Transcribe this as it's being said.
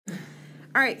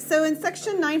All right, so in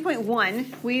section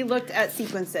 9.1, we looked at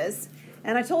sequences.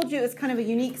 And I told you it's kind of a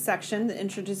unique section that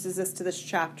introduces us to this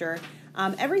chapter.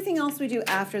 Everything else we do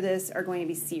after this are going to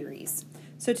be series.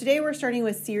 So today we're starting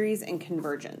with series and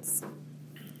convergence.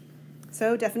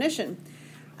 So definition.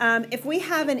 If we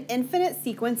have an infinite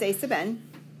sequence a sub n,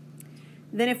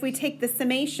 then if we take the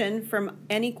summation from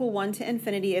n equal 1 to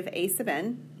infinity of a sub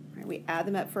n, right, we add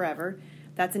them up forever,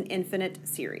 that's an infinite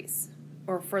series.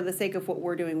 Or for the sake of what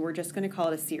we're doing, we're just going to call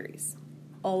it a series.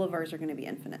 All of ours are going to be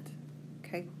infinite.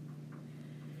 Okay?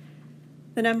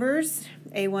 The numbers,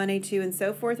 a1, a2, and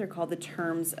so forth, are called the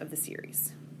terms of the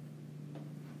series.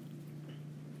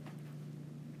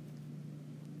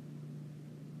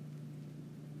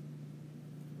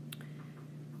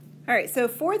 All right, so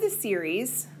for the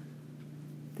series,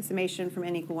 the summation from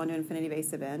n equal 1 to infinity of a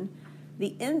sub n,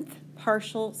 the nth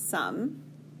partial sum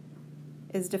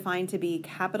is defined to be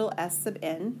capital S sub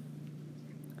n,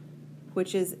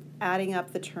 which is adding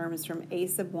up the terms from a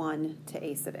sub 1 to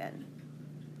a sub n.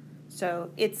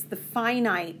 So it's the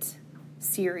finite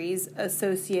series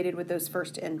associated with those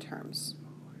first n terms.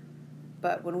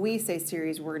 But when we say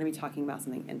series, we're going to be talking about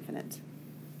something infinite.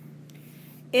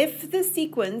 If the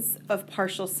sequence of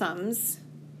partial sums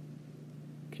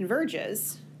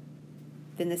converges,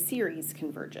 then the series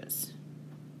converges.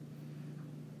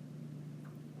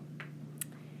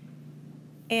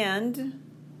 And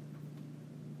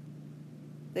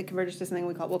it converges to something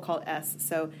we'll call S.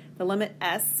 So the limit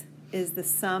S is the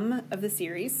sum of the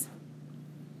series.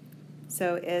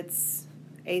 So it's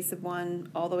a sub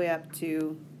 1 all the way up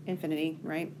to infinity,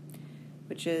 right?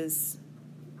 Which is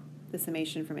the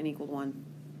summation from n equal 1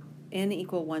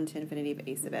 to infinity of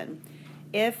a sub n.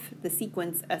 If the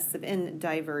sequence S sub n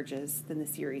diverges, then the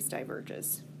series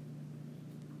diverges.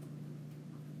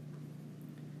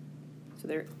 So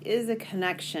there is a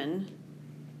connection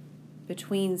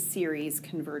between series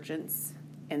convergence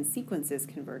and sequences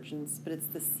convergence, but it's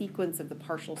the sequence of the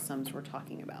partial sums we're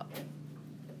talking about.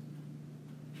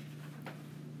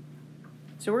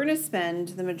 So we're going to spend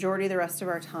the majority of the rest of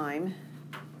our time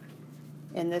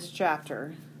in this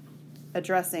chapter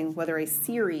addressing whether a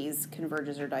series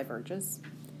converges or diverges,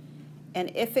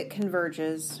 and if it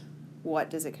converges,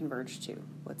 what does it converge to?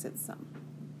 What's its sum?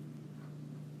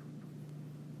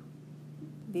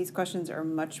 These questions are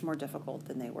much more difficult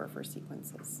than they were for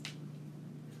sequences.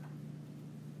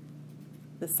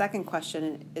 The second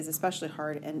question is especially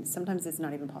hard, and sometimes it's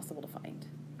not even possible to find.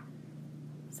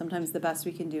 Sometimes the best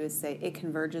we can do is say it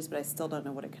converges, but I still don't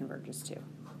know what it converges to.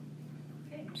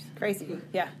 Which is crazy.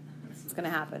 Yeah, it's going to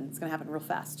happen. It's going to happen real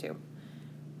fast, too.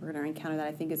 We're going to encounter that,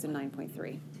 I think, is in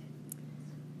 9.3.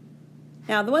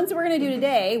 Now, the ones that we're going to do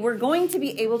today, we're going to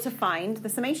be able to find the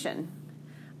summation.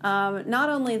 Not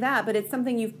only that, but it's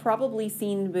something you've probably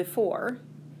seen before,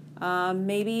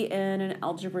 maybe in an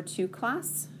Algebra 2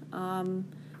 class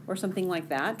or something like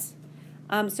that.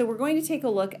 So we're going to take a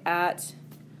look at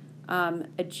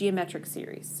a geometric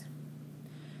series.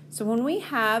 So when we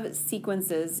have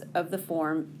sequences of the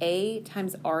form a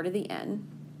times r to the n,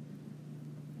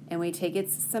 and we take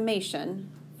its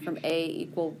summation from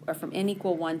n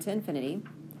equal 1 to infinity,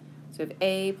 so we have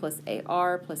a plus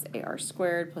ar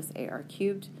squared plus ar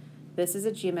cubed. This is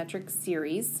a geometric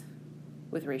series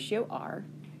with ratio r,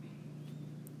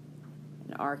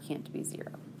 and r can't be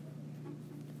 0.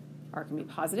 R can be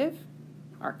positive,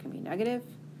 r can be negative,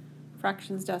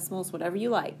 fractions, decimals, whatever you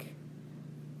like,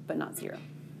 but not 0.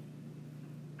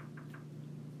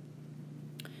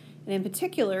 And in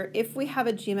particular, if we have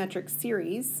a geometric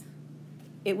series,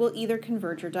 it will either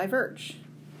converge or diverge.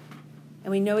 And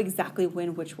we know exactly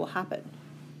when which will happen.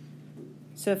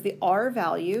 So if the r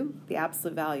value, the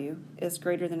absolute value, is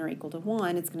greater than or equal to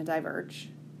 1, it's going to diverge.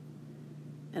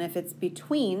 And if it's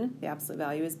between, the absolute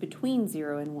value is between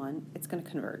 0 and 1, it's going to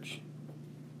converge.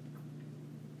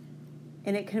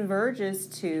 And it converges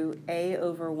to a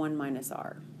over 1 minus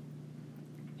r.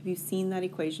 Have you seen that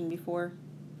equation before?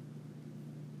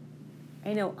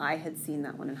 I know I had seen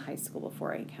that one in high school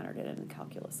before I encountered it in a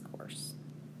calculus course.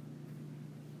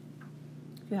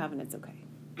 If you haven't, it's okay.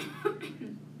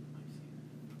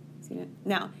 Seen it?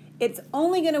 Now, it's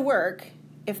only going to work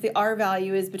if the r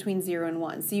value is between 0 and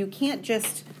 1. So you can't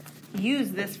just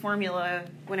use this formula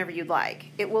whenever you'd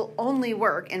like. It will only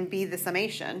work and be the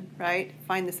summation, right?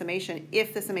 Find the summation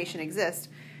if the summation exists.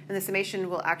 And the summation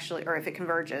will actually, or if it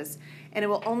converges. And it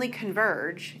will only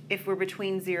converge if we're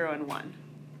between 0 and 1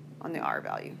 on the r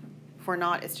value. If we're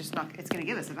not, it's just not, it's going to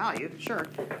give us a value, sure,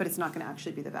 but it's not going to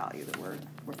actually be the value that we're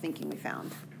thinking we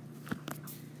found.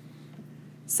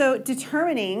 So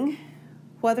determining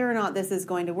whether or not this is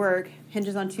going to work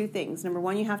hinges on two things. Number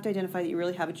one, you have to identify that you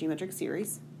really have a geometric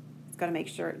series. It's got to make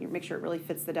sure it really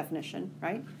fits the definition,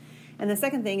 right? And the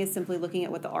second thing is simply looking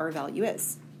at what the R value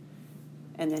is.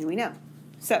 And then we know.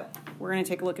 So we're going to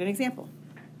take a look at an example.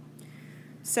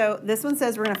 So this one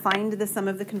says we're going to find the sum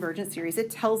of the convergent series.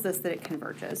 It tells us that it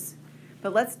converges.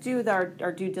 But let's do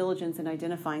our due diligence in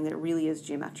identifying that it really is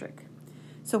geometric.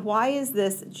 So why is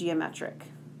this geometric?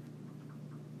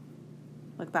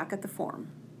 Look back at the form.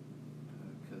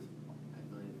 Because I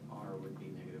believe R would be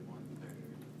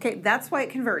 -1/3. Okay, that's why it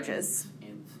converges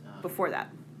And, before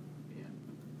that. Yeah.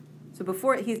 So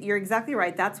before, you're exactly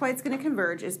right. That's why it's going to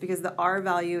converge, is because the R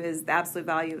value is, the absolute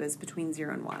value is between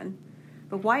 0 and 1.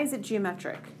 But why is it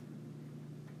geometric?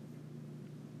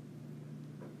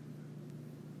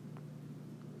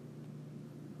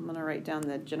 I'm going to write down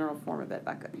the general form of it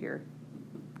back up here.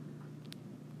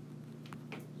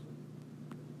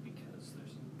 Because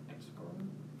there's an X coordinate.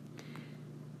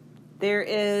 There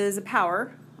is a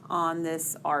power on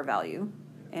this R value,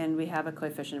 and we have a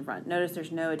coefficient in front. Notice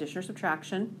there's no addition or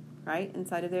subtraction, right,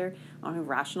 inside of there. I don't have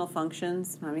rational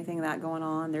functions, I don't have anything of that going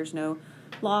on. There's no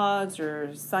logs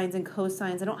or sines and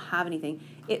cosines. I don't have anything.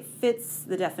 It fits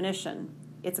the definition.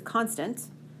 It's a constant,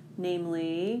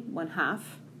 namely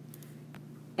 1/2,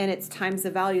 and it's times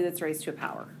the value that's raised to a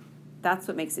power. That's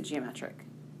what makes it geometric.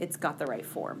 It's got the right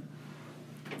form.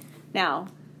 Now,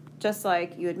 just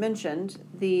like you had mentioned,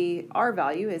 the R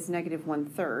value is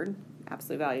 -1/3,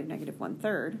 absolute value of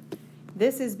 -1/3.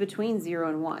 This is between 0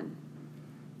 and 1,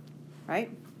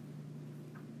 right?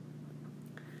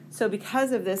 So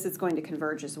because of this, it's going to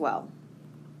converge as well.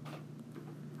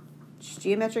 It's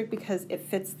geometric because it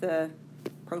fits the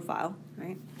profile,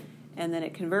 right? And then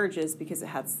it converges because it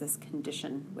has this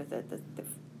condition with it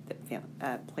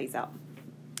that plays out.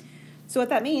 So what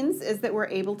that means is that we're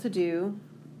able to do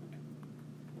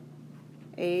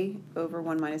A over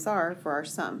 1 minus R for our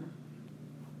sum.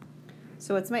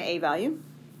 So what's my A value?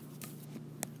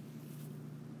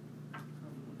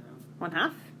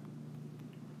 1/2.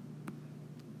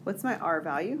 What's my R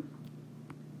value?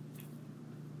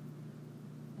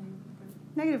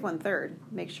 -1/3.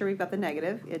 Make sure we've got the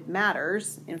negative. It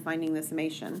matters in finding the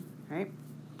summation, right?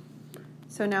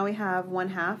 So now we have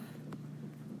 1/2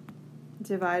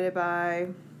 divided by,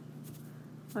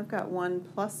 I've got 1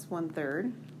 plus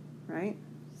 1/3, right?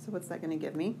 So what's that going to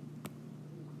give me?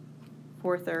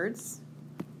 4/3.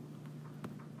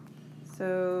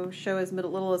 So show as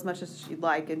little as much as you'd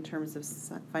like in terms of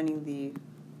finding the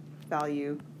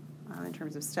value in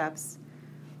terms of steps.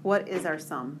 What is our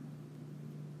sum?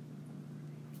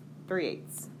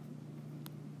 3/8.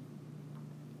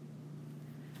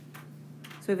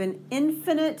 So we have an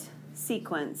infinite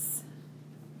sequence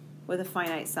with a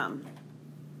finite sum.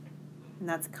 And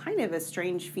that's kind of a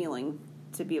strange feeling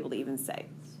to be able to even say.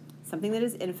 Something that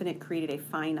is infinite created a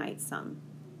finite sum.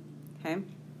 Okay?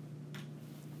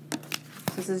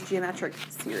 So this is geometric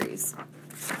series.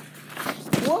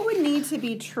 What would need to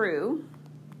be true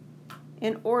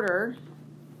in order,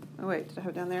 oh wait, did I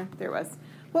have it down there? There it was.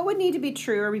 What would need to be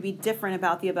true or would be different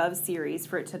about the above series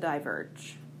for it to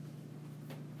diverge?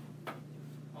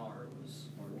 R was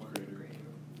 1 or greater.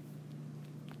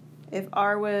 If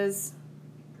R was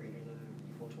Greater than or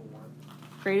equal to 1.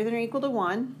 greater than or equal to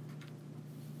 1,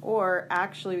 or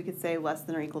actually we could say less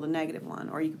than or equal to -1,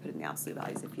 or you could put it in the absolute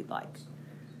values if you'd like.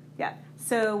 Yeah,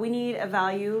 so we need a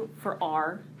value for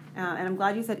R, and I'm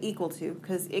glad you said equal to,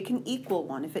 because it can equal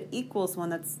 1. If it equals 1,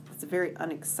 that's a very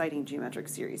unexciting geometric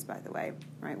series, by the way,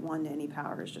 right? 1 to any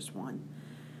power is just 1.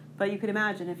 But you could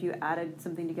imagine if you added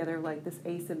something together like this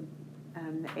A sub,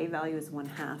 the A value is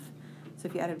 1/2. So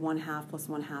if you added 1/2 plus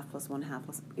 1/2 plus 1/2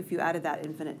 plus, if you added that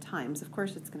infinite times, of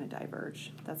course it's going to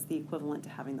diverge. That's the equivalent to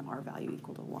having the R value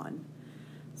equal to 1.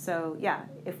 So yeah,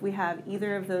 if we have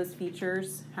either of those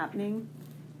features happening,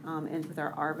 and with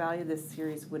our R value, this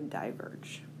series would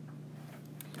diverge.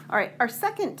 All right, our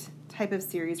second type of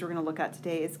series we're going to look at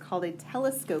today is called a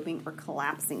telescoping or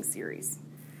collapsing series.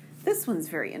 This one's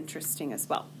very interesting as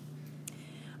well.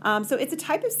 So it's a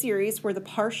type of series where the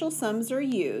partial sums are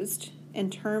used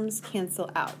and terms cancel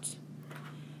out.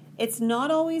 It's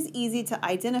not always easy to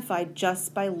identify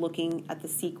just by looking at the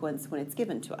sequence when it's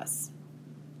given to us.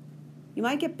 You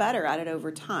might get better at it over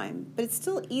time, but it's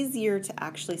still easier to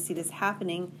actually see this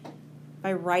happening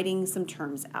by writing some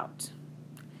terms out.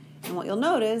 And what you'll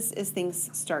notice is things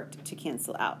start to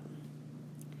cancel out.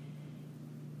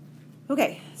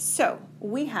 Okay, so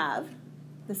we have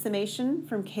the summation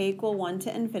from k equal 1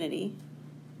 to infinity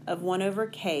of 1 over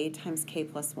k times k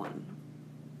plus 1.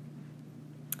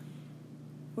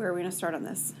 Where are we going to start on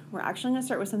this? We're actually going to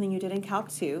start with something you did in Calc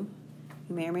 2.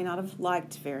 You may or may not have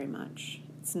liked very much.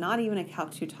 It's not even a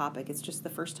Calc 2 topic. It's just the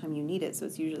first time you need it, so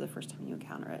it's usually the first time you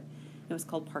encounter it. It was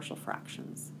called partial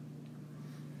fractions.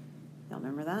 Y'all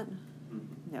remember that?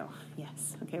 Mm-hmm. No.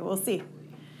 Yes. Okay, we'll see.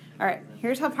 All right,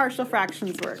 here's how partial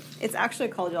fractions work. It's actually a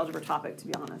college algebra topic, to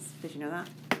be honest. Did you know that?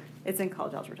 It's in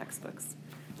college algebra textbooks.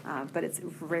 But it's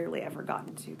rarely ever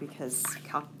gotten to because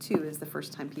Calc 2 is the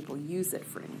first time people use it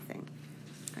for anything.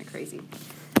 Kind of crazy.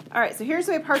 All right, so here's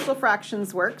the way partial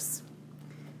fractions works.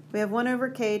 We have 1 over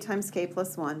k times k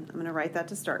plus 1. I'm going to write that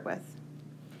to start with.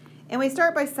 And we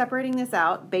start by separating this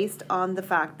out based on the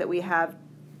fact that we have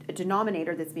a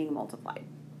denominator that's being multiplied.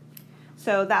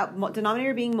 So that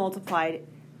denominator being multiplied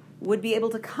would be able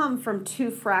to come from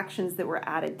two fractions that were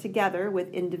added together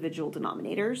with individual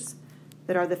denominators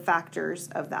that are the factors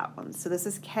of that one. So this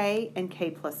is k and k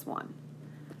plus 1. All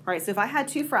right, so if I had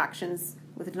two fractions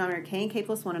with a denominator k and k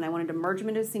plus 1 and I wanted to merge them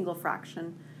into a single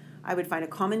fraction, I would find a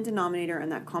common denominator, and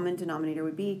that common denominator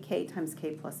would be k times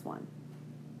k plus 1.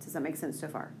 Does that make sense so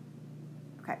far?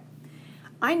 Okay.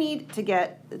 I need to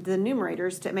get the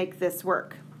numerators to make this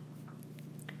work.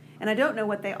 And I don't know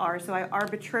what they are, so I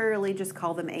arbitrarily just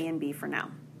call them a and b for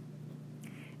now.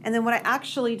 And then what I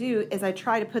actually do is I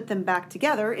try to put them back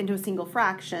together into a single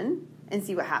fraction and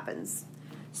see what happens.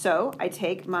 So I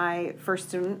take my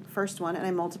first one and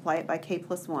I multiply it by k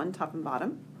plus 1, top and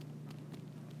bottom.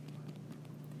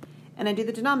 And I do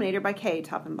the denominator by k,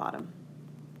 top and bottom.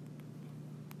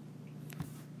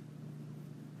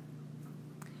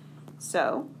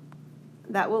 So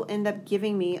that will end up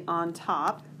giving me on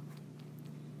top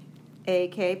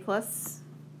ak plus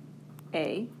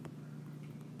a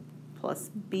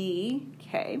plus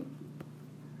bk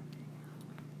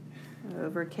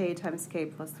over k times k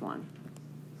plus 1.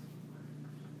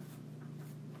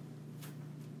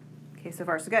 Okay, so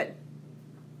far so good.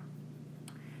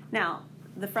 Now,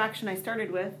 the fraction I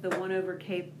started with, the 1 over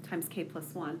k times k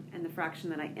plus 1, and the fraction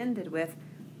that I ended with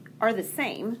are the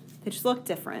same. They just look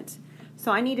different.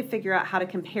 So I need to figure out how to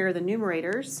compare the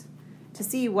numerators to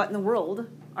see what in the world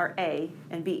are a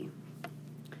and b.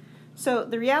 So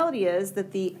the reality is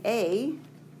that the a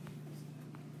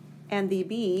and the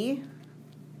b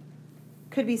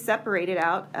could be separated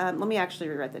out. Let me actually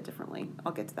rewrite that differently.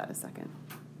 I'll get to that in a second.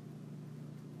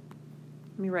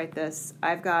 Let me write this.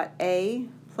 I've got a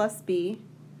plus b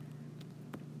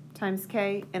times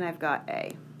k, and I've got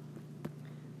a.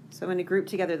 So I'm going to group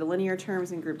together the linear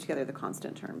terms and group together the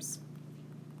constant terms.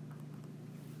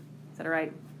 Is that all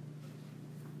right?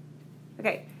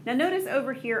 Okay, now notice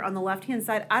over here on the left-hand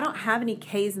side, I don't have any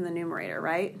k's in the numerator,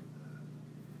 right?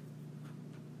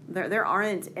 There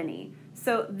aren't any.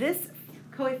 So this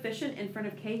coefficient in front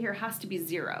of k here has to be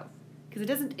 0 because it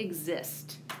doesn't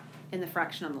exist in the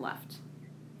fraction on the left.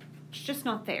 It's just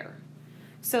not there.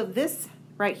 So this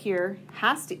right here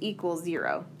has to equal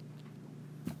 0.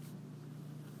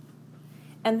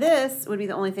 And this would be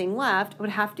the only thing left. It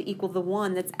would have to equal the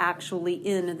 1 that's actually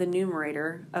in the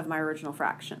numerator of my original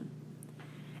fraction.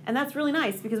 And that's really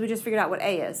nice because we just figured out what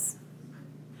a is.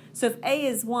 So if a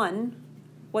is 1,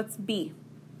 what's b?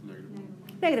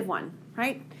 Negative 1,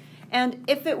 right? And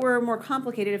if it were more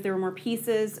complicated, if there were more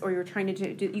pieces, or you're trying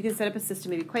to do, you can set up a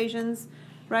system of equations,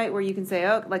 right, where you can say,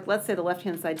 oh, like let's say the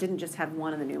left-hand side didn't just have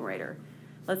 1 in the numerator.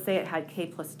 Let's say it had k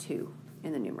plus 2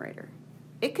 in the numerator.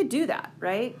 It could do that,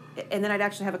 right? And then I'd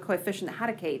actually have a coefficient that had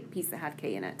a k, piece that had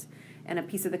k in it, and a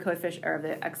piece of the coefficient or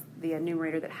the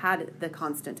numerator that had the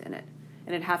constant in it.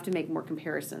 And it'd have to make more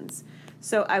comparisons.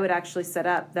 So I would actually set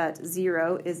up that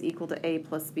 0 is equal to a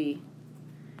plus b,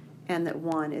 and that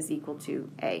 1 is equal to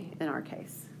a in our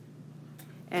case.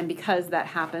 And because that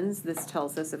happens, this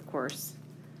tells us, of course,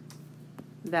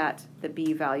 that the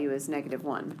b value is negative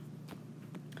 1.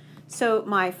 So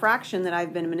my fraction that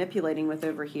I've been manipulating with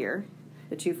over here,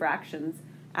 the two fractions,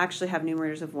 actually have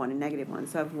numerators of 1 and negative 1.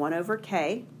 So I have 1 over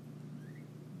k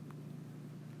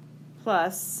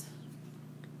plus,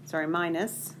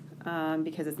 minus,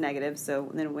 because it's negative, so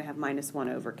then we have minus 1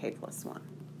 over k plus 1.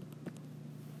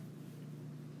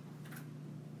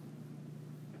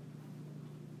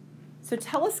 So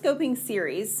telescoping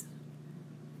series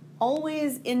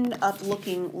always end up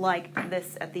looking like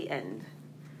this at the end.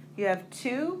 You have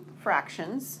two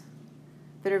fractions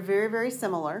that are very, very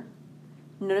similar.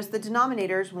 Notice the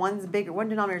denominators, one's bigger, one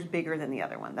denominator is bigger than the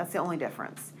other one. That's the only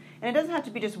difference. And it doesn't have to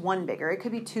be just one bigger. It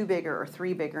could be 2 bigger or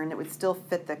 3 bigger, and it would still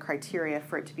fit the criteria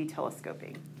for it to be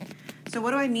telescoping. So what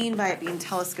do I mean by it being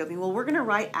telescoping? Well, we're going to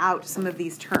write out some of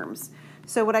these terms.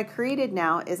 So what I created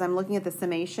now is I'm looking at the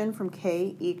summation from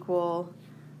k equal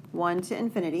 1 to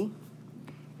infinity.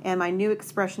 And my new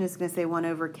expression is going to say 1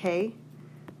 over k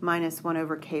minus 1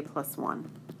 over k plus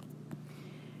 1.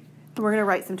 And we're going to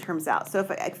write some terms out. So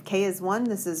if k is 1,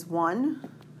 this is 1.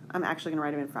 I'm actually going to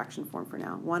write them in fraction form for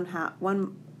now. 1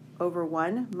 over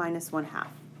 1 minus 1/2.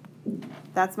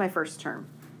 That's my first term.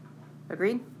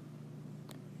 Agreed?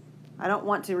 I don't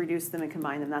want to reduce them and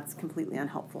combine them. That's completely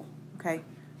unhelpful, okay?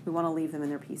 We want to leave them in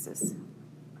their pieces.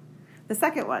 The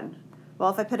second one, well,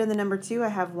 if I put in the number 2, I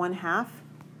have 1/2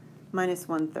 minus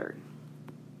 1/3.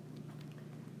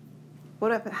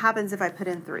 What happens if I put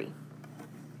in 3?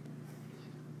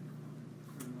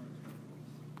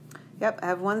 Yep, I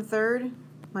have 1/3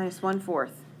 minus 1/4.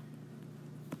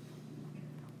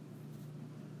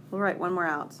 We'll write one more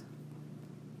out.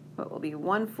 What will be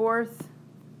 1/4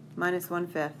 minus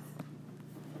 1/5.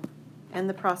 And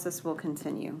the process will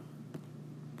continue.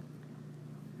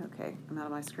 Okay, I'm out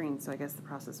of my screen, so I guess the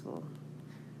process will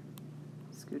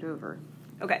scoot over.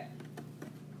 Okay.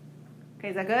 Okay,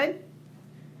 is that good?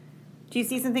 Do you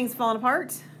see some things falling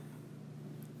apart?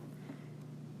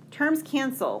 Terms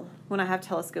cancel when I have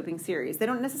telescoping series. They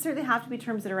don't necessarily have to be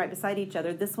terms that are right beside each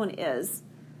other. This one is,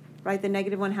 right? The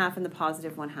negative 1/2 and the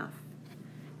positive 1/2.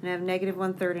 And I have negative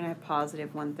 1/3 and I have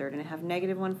positive 1/3. And I have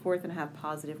negative 1/4 and I have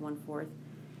positive 1/4.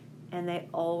 And they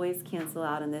always cancel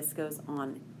out, and this goes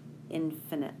on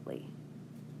infinitely.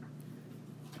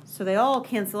 So they all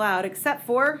cancel out except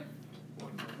for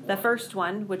the first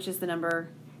one, which is the number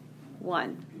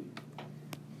 1.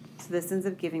 So this ends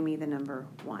up giving me the number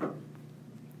 1.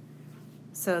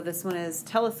 So this one is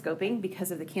telescoping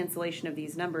because of the cancellation of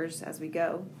these numbers as we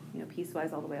go,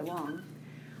 piecewise all the way along.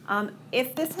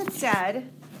 If this had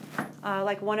said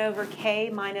like 1 over k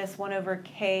minus 1 over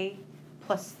k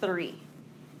plus 3,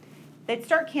 they'd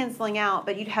start canceling out,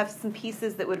 but you'd have some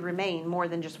pieces that would remain more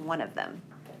than just one of them.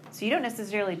 So you don't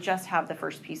necessarily just have the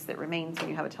first piece that remains when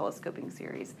you have a telescoping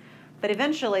series. But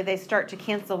eventually they start to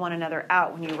cancel one another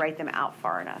out when you write them out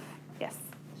far enough. Yes?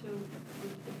 So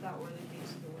if that were the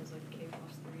case, if it was like k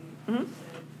plus 3, Mm-hmm.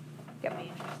 instead, Yep. the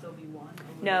answer would still be 1?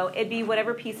 No, it'd be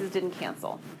whatever pieces didn't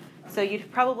cancel. So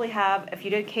you'd probably have, if you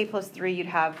did k plus 3, you'd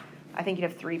have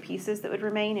 3 pieces that would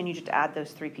remain, and you just add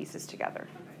those 3 pieces together.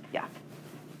 Okay. Yeah.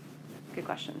 Good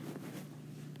question.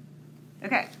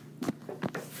 Okay.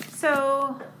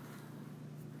 So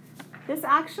this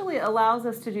actually allows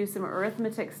us to do some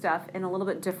arithmetic stuff in a little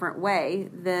bit different way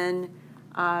than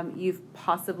you've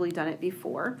possibly done it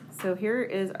before. So here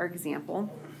is our example.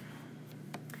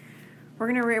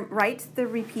 We're going to write the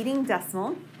repeating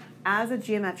decimal as a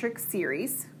geometric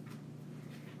series,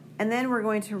 and then we're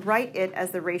going to write it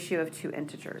as the ratio of 2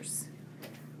 integers.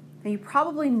 Now you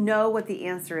probably know what the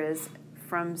answer is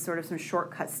from sort of some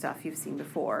shortcut stuff you've seen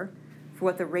before for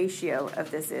what the ratio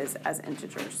of this is as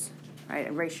integers, right?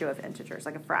 A ratio of integers,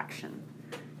 like a fraction.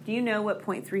 Do you know what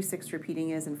 0.36 repeating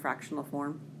is in fractional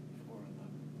form?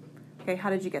 411. Okay, how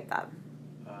did you get that?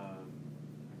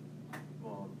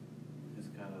 Well,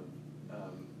 just kind of,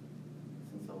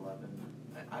 since 11,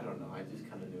 I don't know, I just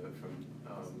kind of knew it from,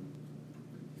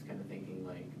 just kind of thinking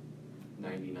like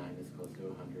 99 is close to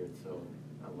 100, so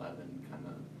 11 kind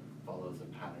of follows a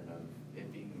pattern of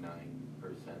it being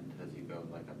 9% as you go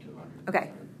like up to 100%.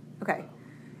 Okay. Okay.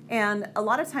 And a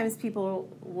lot of times people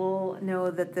will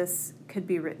know that this could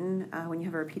be written, when you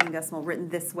have a repeating decimal, written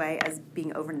this way as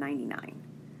being over 99.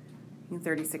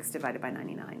 36 divided by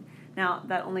 99. Now,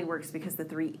 that only works because the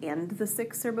 3 and the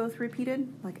 6 are both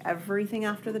repeated. Like everything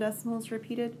after the decimal is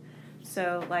repeated.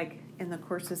 So like in the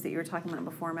courses that you were talking about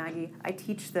before, Maggie, I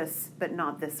teach this, but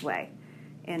not this way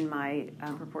in my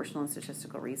proportional and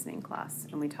statistical reasoning class.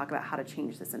 And we talk about how to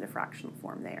change this into fractional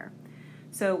form there.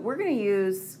 So we're going to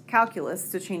use calculus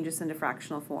to change this into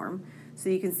fractional form so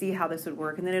you can see how this would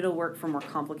work. And then it'll work for more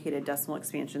complicated decimal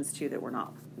expansions too that we're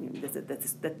not,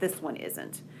 that this one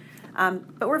isn't.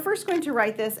 But we're first going to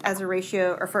write this as a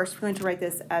ratio, or first we're going to write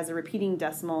this as a repeating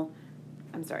decimal,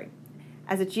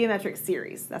 as a geometric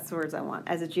series. That's the words I want,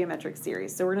 as a geometric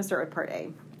series. So we're going to start with part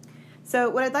A. So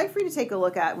what I'd like for you to take a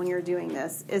look at when you're doing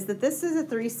this is that this is a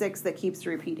 3/6 that keeps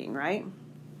repeating, right?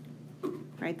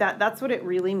 Right. That's what it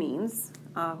really means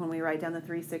when we write down the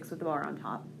 3/6 with the bar on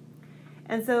top.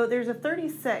 And so there's a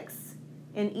 36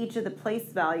 in each of the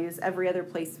place values, every other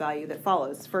place value that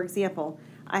follows. For example,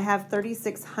 I have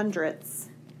 36 hundredths,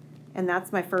 and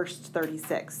that's my first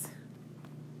 36.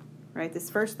 Right? This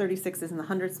first 36 is in the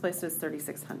hundredths place, so it's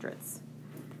 36 hundredths.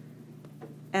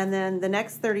 And then the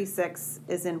next 36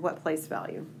 is in what place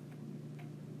value?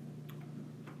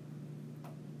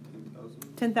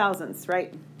 10 thousandths,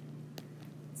 right?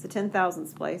 It's the 10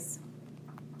 thousandths place.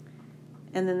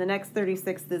 And then the next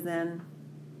 36 is in,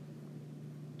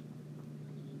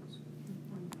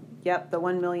 the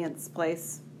 1 millionths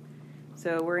place.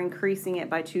 So we're increasing it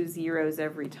by 2 zeros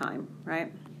every time,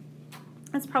 right?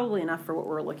 That's probably enough for what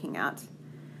we're looking at.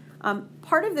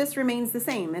 Part of this remains the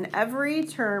same. In every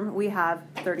term, we have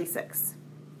 36.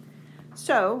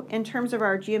 So in terms of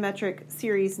our geometric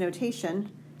series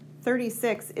notation,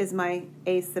 36 is my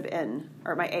a sub n,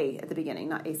 or my a at the beginning,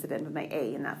 not a sub n, but my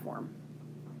a in that form.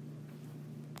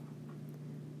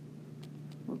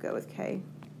 We'll go with k.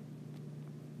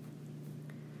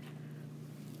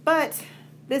 But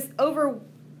this over,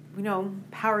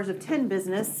 powers of 10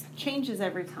 business changes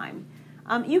every time.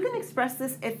 You can express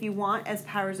this if you want as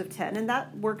powers of 10, and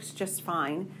that works just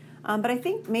fine. But I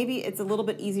think maybe it's a little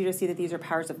bit easier to see that these are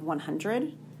powers of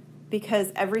 100,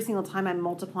 because every single time I'm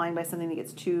multiplying by something that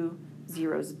gets 2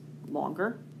 zeros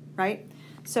longer, right?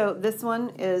 So this one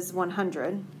is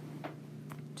 100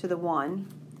 to the 1,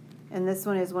 and this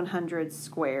one is 100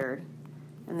 squared,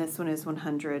 and this one is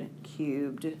 100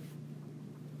 cubed.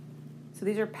 So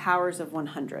these are powers of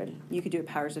 100. You could do it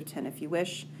powers of 10 if you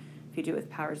wish. If you do it with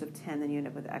powers of 10, then you end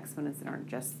up with exponents that aren't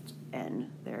just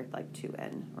n. They're like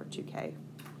 2n or 2k.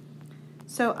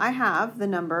 So I have the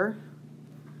number.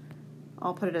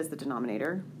 I'll put it as the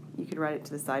denominator. You could write it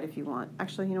to the side if you want.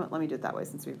 Actually, you know what? Let me do it that way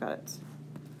since we've got it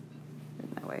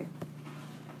written that way.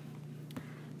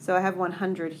 So I have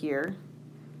 100 here,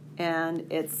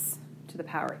 and it's to the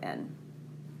power n.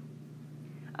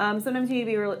 Sometimes you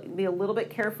need to be a little bit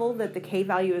careful that the k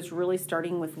value is really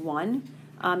starting with 1.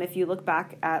 If you look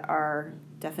back at our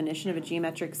definition of a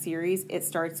geometric series, it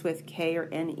starts with k or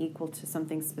n equal to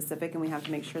something specific, and we have to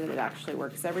make sure that it actually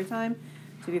works every time.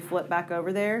 So if you flip back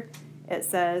over there, it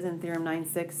says in Theorem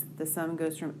 9.6, the sum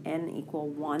goes from n equal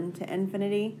 1 to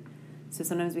infinity. So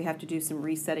sometimes we have to do some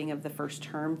resetting of the first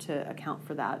term to account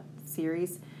for that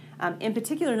series. In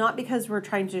particular, not because we're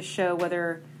trying to show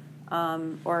whether,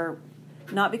 or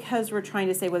not because we're trying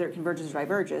to say whether it converges or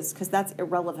diverges, because that's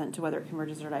irrelevant to whether it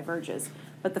converges or diverges.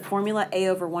 But the formula a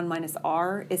over 1 minus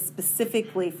r is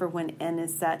specifically for when n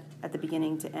is set at the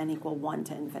beginning to n equal 1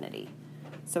 to infinity.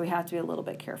 So we have to be a little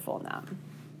bit careful in that.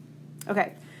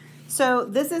 Okay, so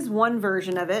this is one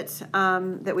version of it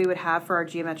that we would have for our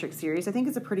geometric series. I think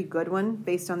it's a pretty good one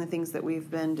based on the things that we've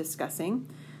been discussing.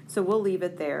 So we'll leave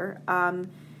it there.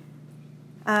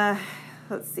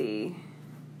 Let's see.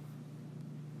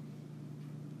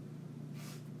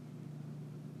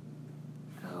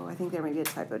 I think there may be a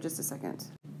typo. Just a second.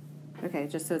 Okay,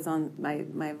 just so it's on,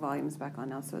 my volume's back on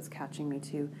now, so it's catching me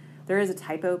too. There is a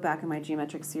typo back in my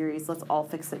geometric series. Let's all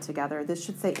fix it together. This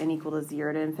should say n equal to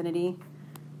 0 to infinity.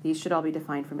 These should all be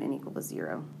defined from n equal to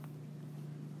 0.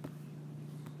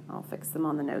 I'll fix them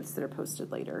on the notes that are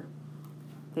posted later.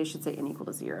 They should say n equal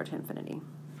to 0 to infinity.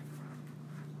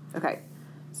 Okay,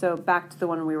 so back to the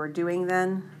one we were doing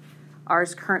then.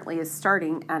 Ours currently is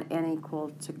starting at n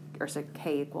equal to, or so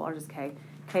k equal, ours is k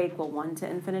equal 1 to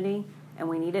infinity, and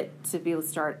we need it to be able to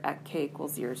start at k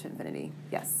equals 0 to infinity.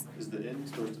 Yes? Is the n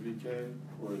supposed to be k,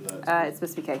 or is that? It's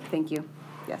supposed to be k. Thank you.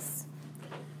 Yes.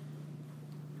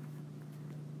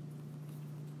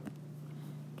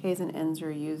 K's and n's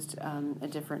are used in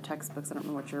different textbooks. I don't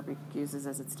know what your book uses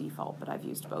as its default, but I've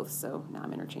used both, so now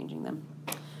I'm interchanging them.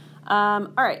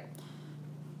 All right.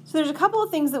 So there's a couple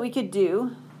of things that we could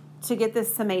do to get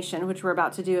this summation, which we're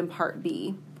about to do in part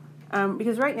B.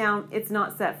 Because right now, it's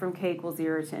not set from k equals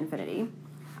 0 to infinity.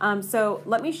 So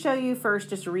let me show you first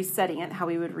just resetting it, how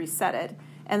we would reset it,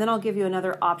 and then I'll give you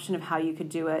another option of how you could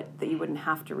do it that you wouldn't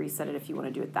have to reset it if you want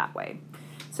to do it that way.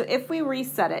 So if we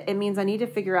reset it, it means I need to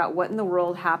figure out what in the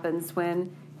world happens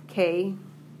when k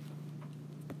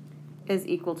is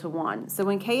equal to 1. So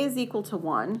when k is equal to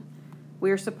 1,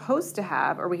 we're supposed to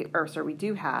have, we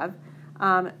do have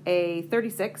a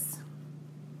 36,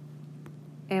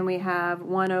 and we have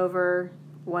 1 over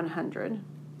 100.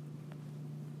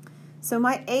 So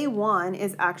my A1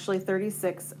 is actually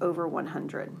 36 over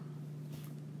 100,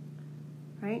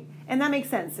 right? And that makes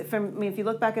sense. If you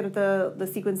look back at the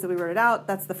sequence that we wrote it out,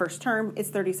 that's the first term. It's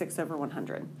 36 over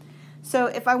 100. So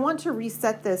if I want to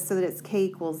reset this so that it's k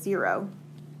equals 0,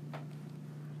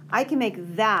 I can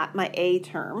make that my A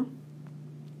term.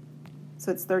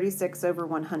 So it's 36 over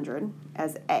 100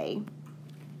 as A.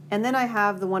 And then I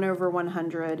have the 1 over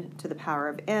 100 to the power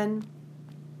of n.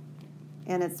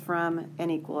 And it's from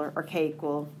n equal, or k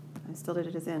equal, I still did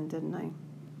it as n, didn't I?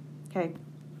 Okay.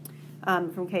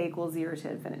 From k equals 0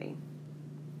 to infinity.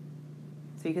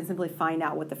 So you can simply find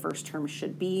out what the first term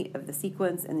should be of the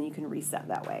sequence, and then you can reset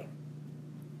that way.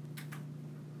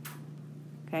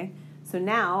 Okay? So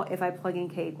now, if I plug in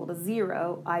k equal to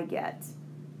 0, I get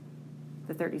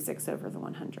the 36 over the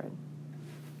 100.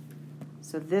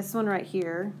 So this one right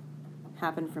here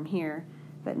happened from here.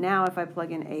 But now if I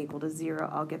plug in a equal to 0,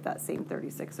 I'll get that same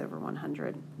 36 over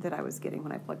 100 that I was getting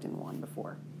when I plugged in 1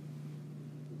 before.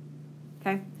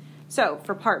 Okay? So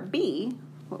for part B,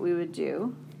 what we would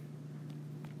do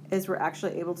is we're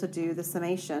actually able to do the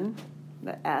summation,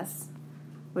 the S,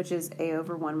 which is a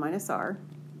over 1 minus r.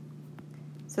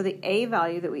 So the a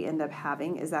value that we end up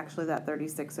having is actually that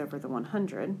 36 over the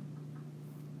 100.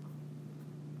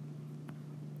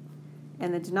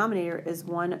 And the denominator is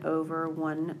 1 over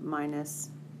 1 minus,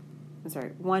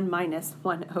 1 minus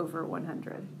 1 over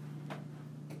 100.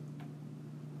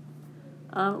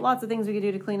 Lots of things we could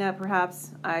do to clean up,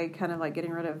 perhaps. I kind of like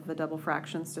getting rid of the double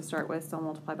fractions to start with, so I'll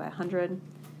multiply by 100.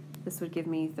 This would give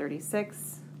me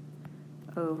 36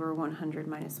 over 100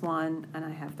 minus 1, and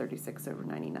I have 36 over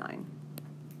 99.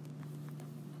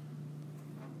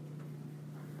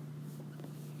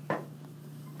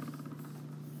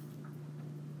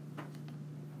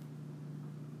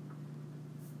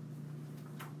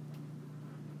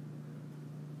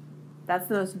 That's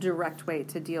the most direct way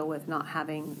to deal with not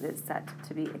having it set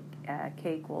to be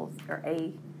k equals, or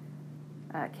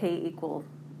k equal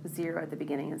 0 at the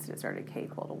beginning instead of starting at k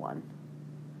equal to 1.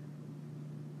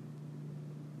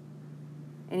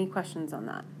 Any questions on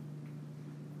that?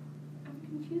 I'm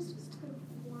confused as to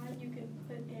why you can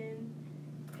put in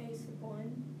a sub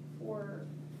 1 for,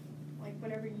 like,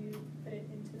 whenever you put it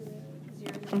into the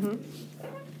 0.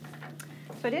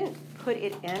 So I didn't put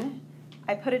it in.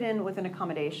 I put it in with an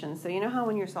accommodation. So you know how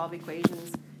when you solve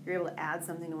equations, you're able to add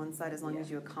something to one side as long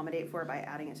as you accommodate for it by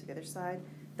adding it to the other side?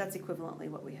 That's equivalently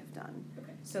what we have done.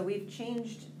 Okay. So we've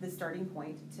changed the starting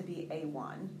point to be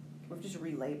A1. We've just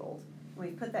relabeled. And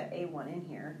we've put that A1 in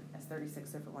here as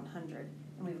 36 over 100,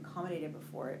 and we've accommodated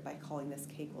before it by calling this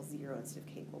k equals 0 instead of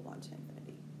k equal 1 to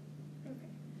infinity. Okay.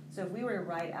 So if we were to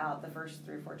write out the first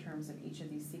 3 or 4 terms of each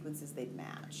of these sequences, they'd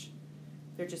match.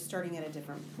 They're just starting at a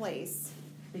different place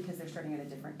because they're starting at a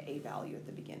different a value at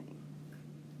the beginning.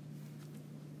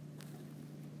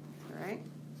 All right?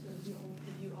 So if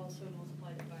you also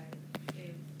multiplied it by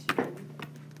a2,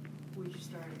 would you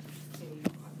start at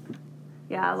a1?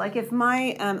 Yeah, like if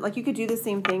my, like you could do the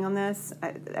same thing on this.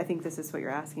 I think this is what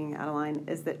you're asking, Adeline,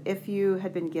 is that if you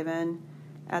had been given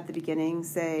at the beginning,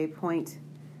 say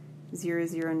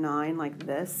 0.009 like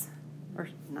this, or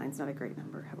 9's not a great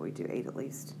number, how about we do 8 at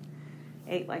least?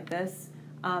 8 like this.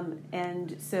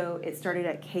 And so it started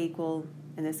at k equal,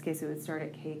 in this case it would start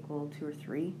at k equal 2 or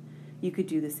 3. You could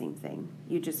do the same thing.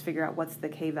 You just figure out what's the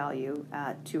k value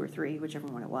at 2 or 3, whichever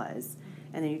one it was,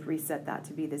 and then you'd reset that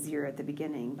to be the 0 at the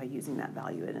beginning by using that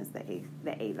value in as the a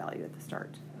value at the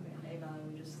start. Okay, a value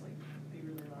would just like be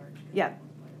really large. Yeah,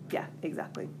 yeah,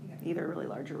 exactly. Okay. Either really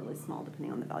large or really small,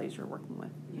 depending on the values you're working with.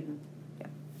 Yeah.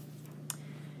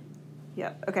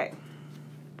 Yeah, okay.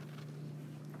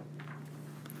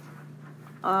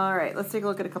 All right, let's take a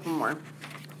look at a couple more.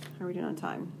 How are we doing on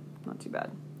time? Not too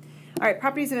bad. All right,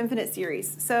 properties of infinite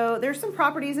series. So there's some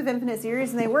properties of infinite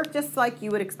series, and they work just like you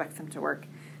would expect them to work.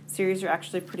 Series are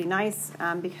actually pretty nice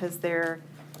because they're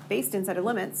based inside of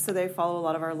limits, so they follow a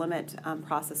lot of our limit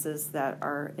processes that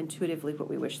are intuitively what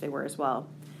we wish they were as well.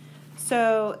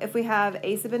 So if we have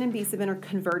a sub n and b sub n are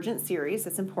convergent series,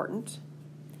 that's important.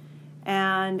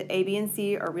 And a, b, and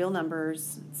c are real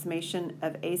numbers. Summation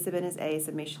of a sub n is a,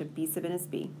 summation of b sub n is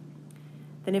b.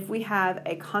 Then if we have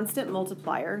a constant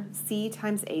multiplier, c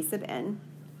times a sub n,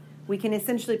 we can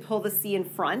essentially pull the c in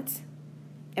front,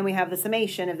 and we have the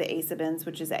summation of the a sub n's,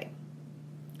 which is a.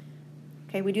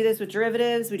 Okay, we do this with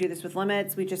derivatives, we do this with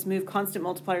limits, we just move constant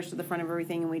multipliers to the front of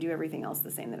everything, and we do everything else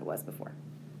the same that it was before.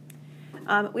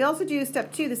 We also do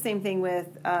step 2, the same thing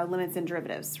with limits and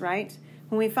derivatives, right?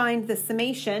 When we find the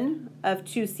summation of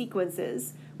 2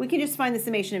 sequences, we can just find the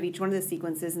summation of each one of the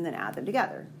sequences and then add them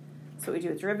together. That's what we do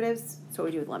with derivatives, that's what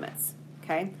we do with limits,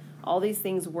 okay? All these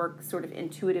things work sort of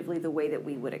intuitively the way that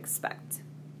we would expect.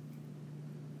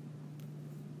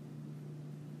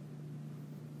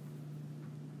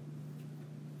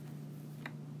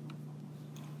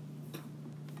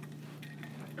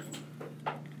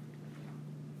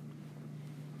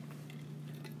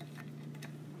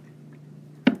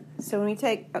 So when we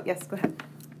take, oh yes, go ahead.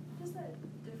 What is that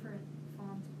different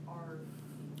font R?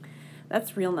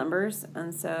 That's real numbers,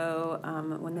 and so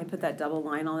when they put that double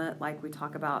line on it, like we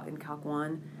talk about in Calc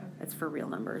 1, Okay. it's for real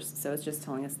numbers. So it's just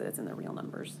telling us that it's in the real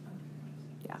numbers. Okay.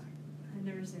 Yeah. I've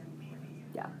never seen it before.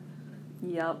 Yeah.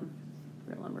 Yep.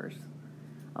 Real numbers.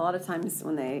 A lot of times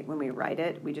when we write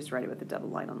it, we just write it with the double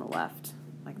line on the left,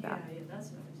 like that. Yeah, that's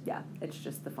what I was Yeah, it's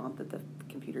just the font that the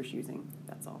computer's using.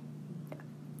 That's all. Yeah.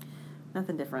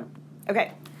 Nothing different.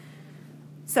 Okay.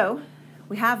 So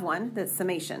we have one that's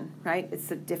summation, right?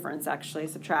 It's a difference, actually,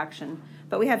 subtraction.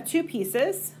 But we have 2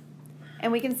 pieces,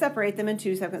 and we can separate them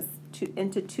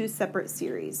into two separate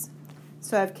series.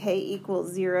 So I have k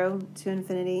equals 0 to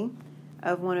infinity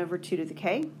of 1 over 2 to the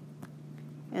k,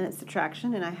 and it's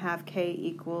subtraction, and I have k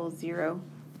equals 0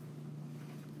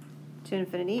 to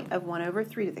infinity of 1 over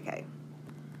 3 to the k.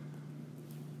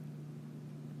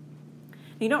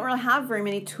 You don't really have very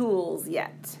many tools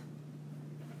yet.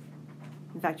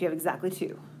 In fact, you have exactly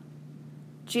two.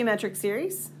 Geometric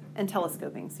series and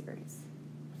telescoping series.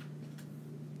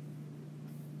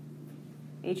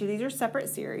 Each of these are separate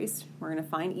series. We're going to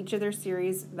find each of their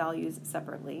series values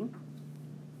separately.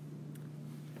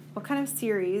 What kind of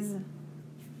series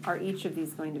are each of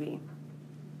these going to be?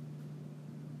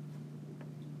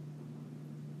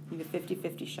 You have a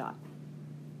 50-50 shot.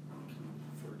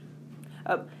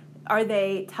 Oh, are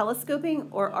they telescoping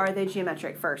or are they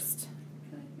geometric first?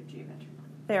 Geometric.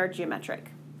 They are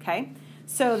geometric, okay?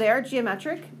 So they are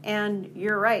geometric, and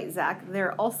you're right, Zach,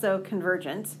 they're also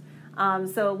convergent.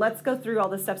 So let's go through all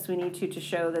the steps we need to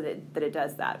show that it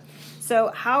does that.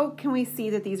 So how can we see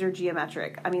that these are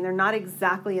geometric? I mean, they're not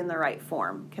exactly in the right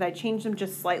form. Could I change them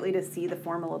just slightly to see the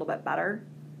form a little bit better?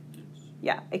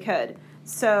 Yeah, I could.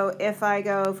 So if I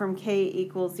go from k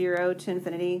equals 0 to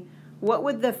infinity, what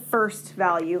would the first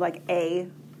value, like a,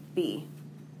 be?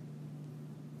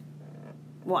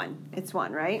 1. It's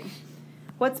 1, right?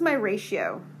 What's my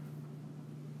ratio?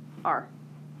 R.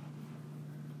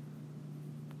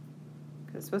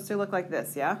 It's supposed to look like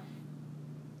this, yeah?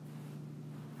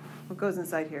 What goes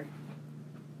inside here?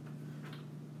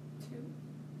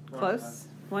 2. Close?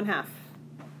 1/2.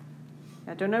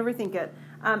 Yeah, don't overthink it.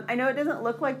 I know it doesn't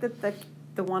look like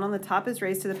the one on the top is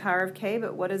raised to the power of k,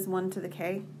 but what is 1 to the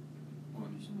k?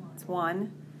 1. It's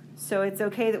 1. So it's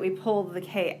okay that we pull the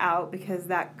k out because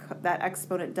that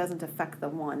exponent doesn't affect the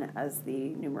 1 as the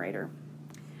numerator.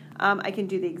 I can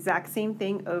do the exact same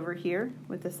thing over here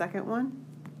with the second one.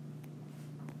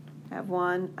 I have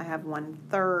 1, I have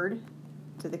 1/3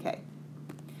 to the k.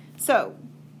 So,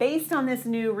 based on this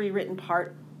new rewritten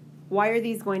part, why are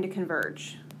these going to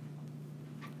converge?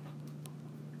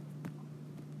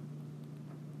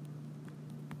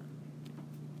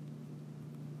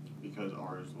 Because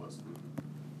r is less than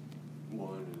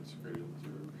 1 and it's greater than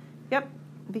 0. Yep,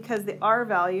 because the r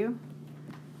value,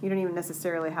 you don't even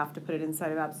necessarily have to put it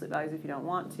inside of absolute values if you don't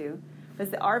want to.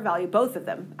 Because the r value, both of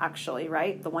them actually,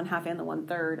 right, the 1/2 and the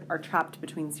 1/3 are trapped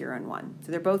between 0 and 1.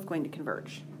 So they're both going to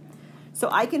converge. So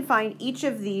I can find each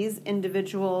of these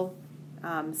individual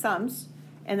sums,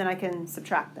 and then I can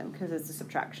subtract them because it's a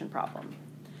subtraction problem.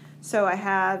 So I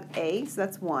have a, so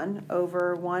that's 1,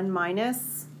 over 1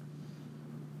 minus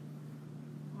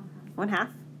 1/2.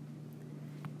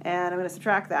 And I'm going to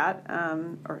subtract that,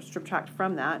 or subtract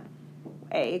from that,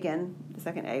 a, again, the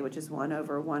second a, which is 1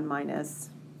 over 1 minus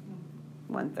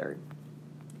 1/3.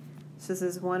 So this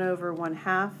is 1 over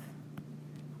 1/2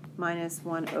 minus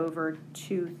 1 over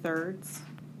 2/3.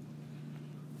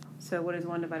 So what is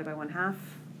 1 divided by 1/2?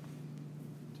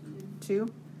 2.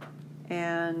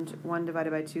 And 1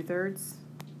 divided by 2/3?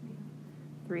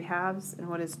 3/2. And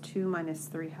what is 2 minus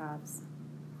 3/2?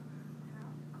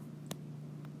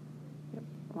 Yep,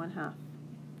 1/2.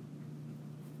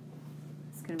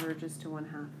 This converges to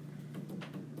 1/2.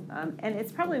 And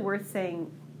it's probably worth saying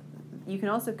you can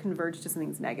also converge to something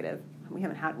that's negative. We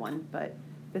haven't had one, but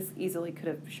this easily could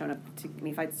have shown up to me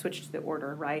if I'd switched the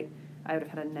order, right? I would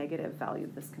have had a negative value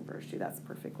this converged to. That's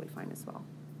perfectly fine as well.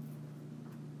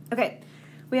 Okay,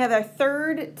 we have our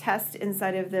third test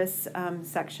inside of this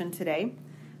section today.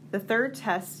 The third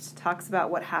test talks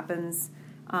about what happens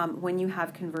when you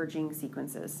have converging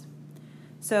sequences.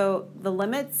 So the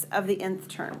limits of the nth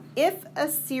term. If a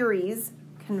series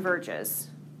converges,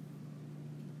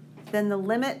 then the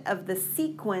limit of the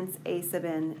sequence a sub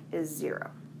n is 0.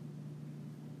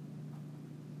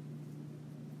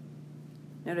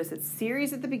 Notice it's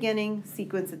series at the beginning,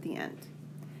 sequence at the end.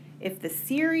 If the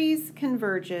series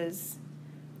converges,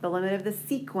 the limit of the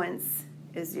sequence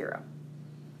is 0.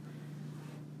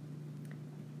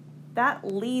 That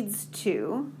leads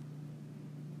to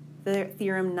the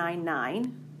theorem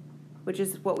 9-9, which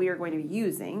is what we are going to be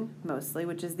using mostly,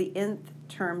 which is the nth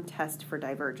term test for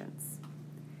divergence.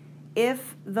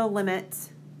 If the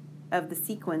limit of the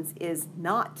sequence is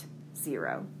not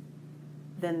 0,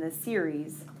 then the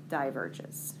series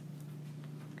diverges.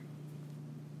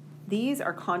 These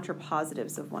are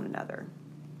contrapositives of one another.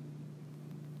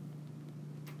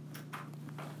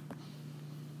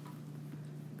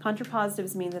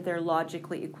 Contrapositives mean that they're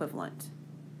logically equivalent.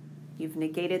 You've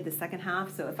negated the second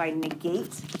half, so if I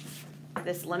negate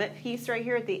this limit piece right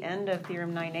here at the end of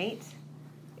theorem 9-8,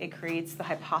 it creates the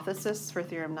hypothesis for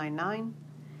theorem 9-9,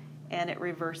 and it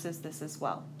reverses this as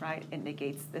well, right? It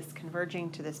negates this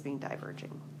converging to this being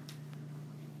diverging.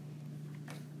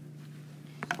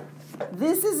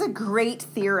 This is a great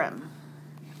theorem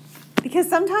because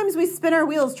sometimes we spin our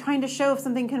wheels trying to show if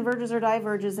something converges or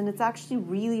diverges, and it's actually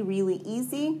really, really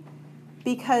easy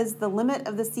because the limit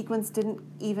of the sequence didn't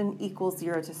even equal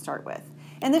 0 to start with.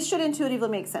 And this should intuitively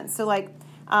make sense. So like,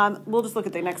 we'll just look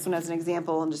at the next one as an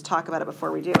example and just talk about it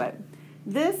before we do it.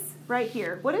 This right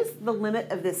here, what is the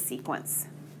limit of this sequence?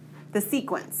 The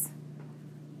sequence,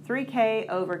 3k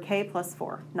over k plus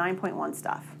 4, 9.1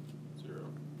 stuff. 0.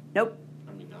 Nope,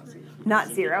 I mean, not 0.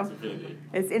 not 0. It's infinity.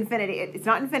 It's infinity. It's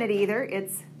not infinity either.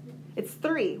 It's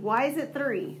 3. Why is it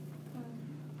 3?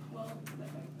 Well, the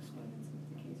exponents of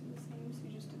the case are the same, so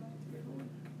you just divide 3 over.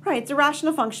 Right, it's a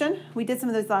rational function. We did some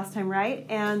of those last time, right?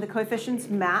 And the coefficients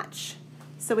match.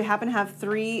 So we happen to have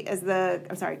 3 as the,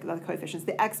 I'm sorry, not the coefficients,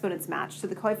 the exponents match. So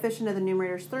the coefficient of the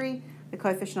numerator is 3, the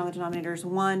coefficient on the denominator is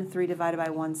 1, 3 divided by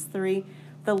 1 is 3.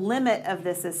 The limit of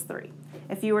this is 3.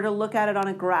 If you were to look at it on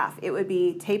a graph, it would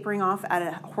be tapering off at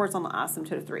a horizontal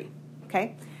asymptote of 3,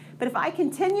 okay? But if I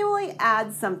continually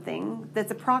add something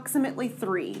that's approximately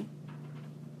 3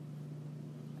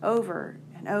 over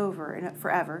and over and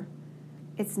forever,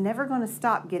 it's never going to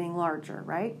stop getting larger,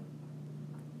 right?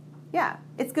 Yeah,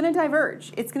 it's going to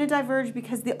diverge. It's going to diverge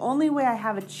because the only way I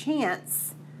have a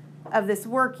chance of this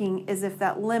working is if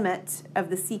that limit of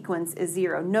the sequence is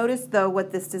 0. Notice, though,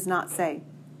 what this does not say.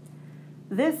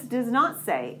 This does not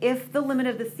say if the limit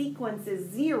of the sequence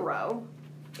is 0,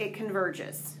 it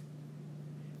converges.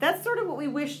 That's sort of what we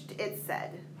wished it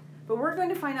said. But we're going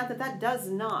to find out that that does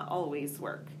not always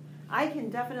work. I can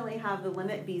definitely have the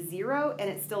limit be 0 and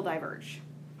it still diverge.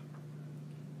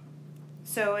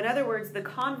 So in other words, the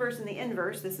converse and the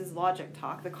inverse, this is logic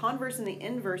talk, the converse and the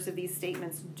inverse of these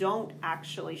statements don't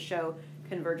actually show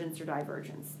convergence or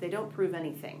divergence. They don't prove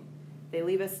anything. They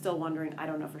leave us still wondering, I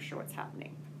don't know for sure what's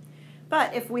happening.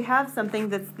 But if we have something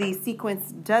that the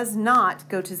sequence does not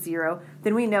go to 0,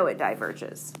 then we know it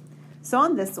diverges. So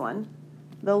on this one,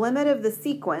 the limit of the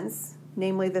sequence,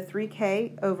 namely the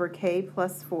 3k over k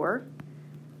plus 4,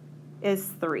 is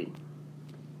 3.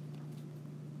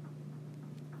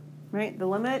 Right? The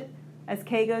limit as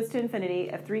k goes to infinity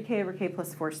of 3k over k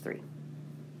plus 4 is 3.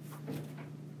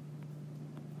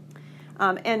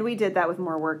 And we did that with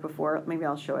more work before. Maybe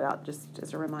I'll show it out just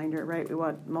as a reminder, right? We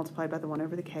want multiplied by the 1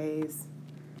 over the k's.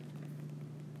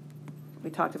 We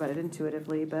talked about it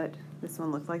intuitively, but this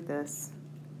one looked like this.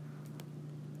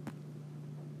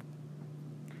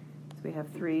 So we have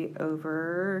 3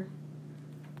 over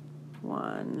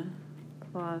 1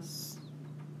 plus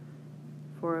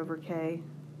 4 over k.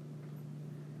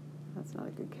 That's not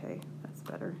a good k. That's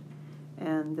better.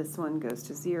 And this one goes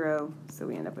to 0, so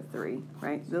we end up with 3,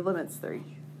 right? The limit's 3.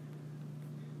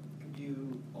 Could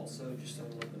you also just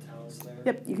have L'Hopital's there?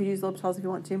 Yep, you could use L'Hopital's if you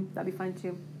want to. That'd be fine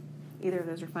too. Either of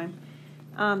those are fine.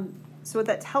 So what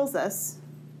that tells us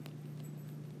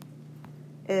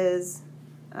is,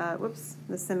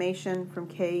 the summation from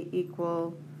k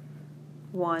equal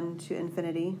 1 to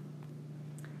infinity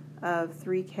of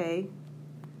 3k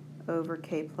over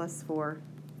k plus 4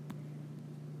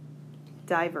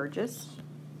 diverges.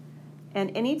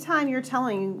 And anytime you're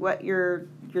telling what you're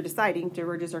deciding,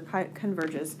 diverges or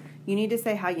converges, you need to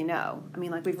say how you know. I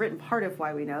mean, like we've written part of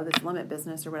why we know, this limit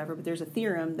business or whatever, but there's a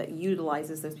theorem that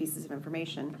utilizes those pieces of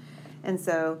information. And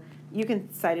so you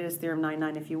can cite it as theorem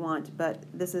 9.9 if you want, but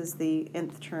this is the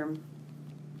nth term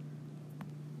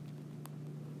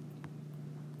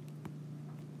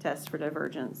test for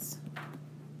divergence.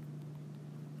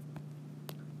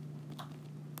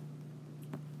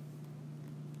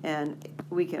 And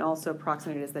we can also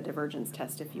approximate it as the divergence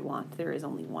test if you want. There is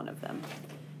only one of them.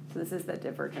 So this is the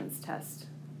divergence test.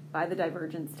 By the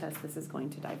divergence test, this is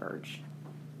going to diverge.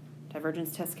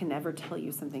 Divergence test can never tell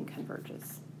you something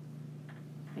converges.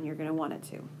 And you're going to want it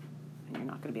to. And you're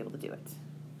not going to be able to do it.